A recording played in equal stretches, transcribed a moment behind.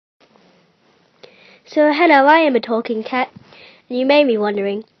So hello, I am a talking cat, and you may be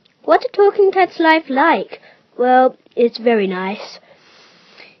wondering, what's a talking cat's life like? Well, it's very nice.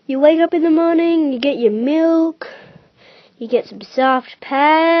 You wake up in the morning, you get your milk, you get some soft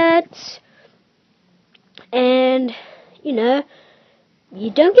pats, and, you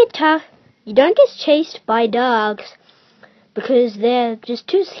don't get chased by dogs, because they're just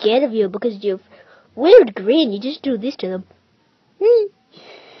too scared of you, because you've weird grin, you just do this to them.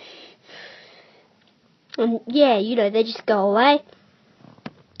 And yeah, they just go away.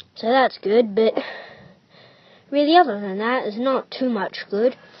 So that's good, but really other than that, there's not too much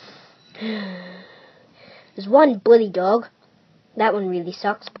good. There's one bully dog. That one really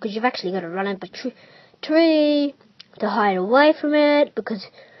sucks, because you've actually got to run up a tree to hide away from it, because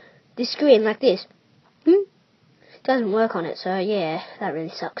this screen like this doesn't work on it, so yeah, that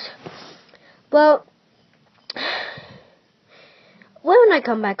really sucks. Well, when I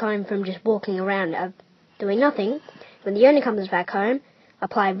come back home from just walking around doing nothing, when the owner comes back home, I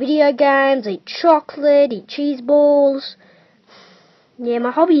play video games, eat chocolate, eat cheese balls. Yeah, my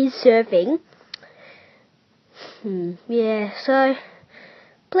hobby is surfing. Yeah, so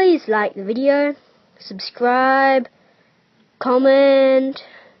please like the video, subscribe, comment.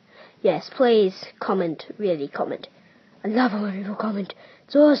 Yes, please comment, really comment. I love it when people comment.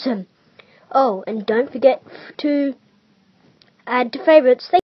 It's awesome. Oh, and don't forget to add to favorites.